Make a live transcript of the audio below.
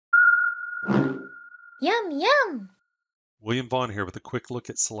Yum, yum! William Vaughn here with a quick look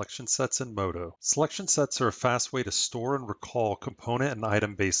at selection sets in MODO. Selection sets are a fast way to store and recall component and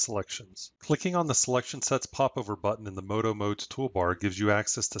item-based selections. Clicking on the Selection Sets Popover button in the MODO Modes toolbar gives you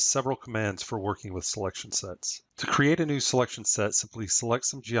access to several commands for working with selection sets. To create a new selection set, simply select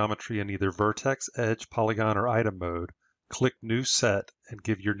some geometry in either vertex, edge, polygon, or item mode, click New Set, and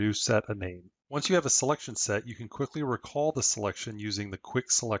give your new set a name. Once you have a selection set, you can quickly recall the selection using the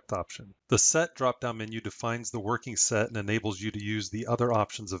Quick Select option. The Set drop-down menu defines the working set and enables you to use the other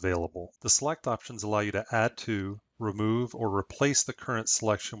options available. The Select options allow you to add to, remove, or replace the current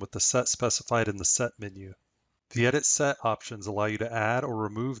selection with the set specified in the Set menu. The Edit Set options allow you to add or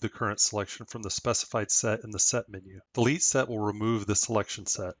remove the current selection from the specified set in the Set menu. Delete Set will remove the selection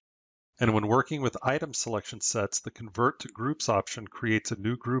set. And when working with item selection sets, the Convert to Groups option creates a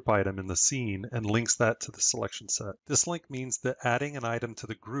new group item in the scene and links that to the selection set. This link means that adding an item to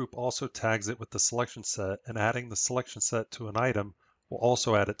the group also tags it with the selection set, and adding the selection set to an item will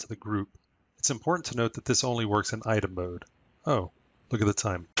also add it to the group. It's important to note that this only works in item mode. Oh, look at the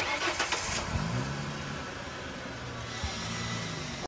time.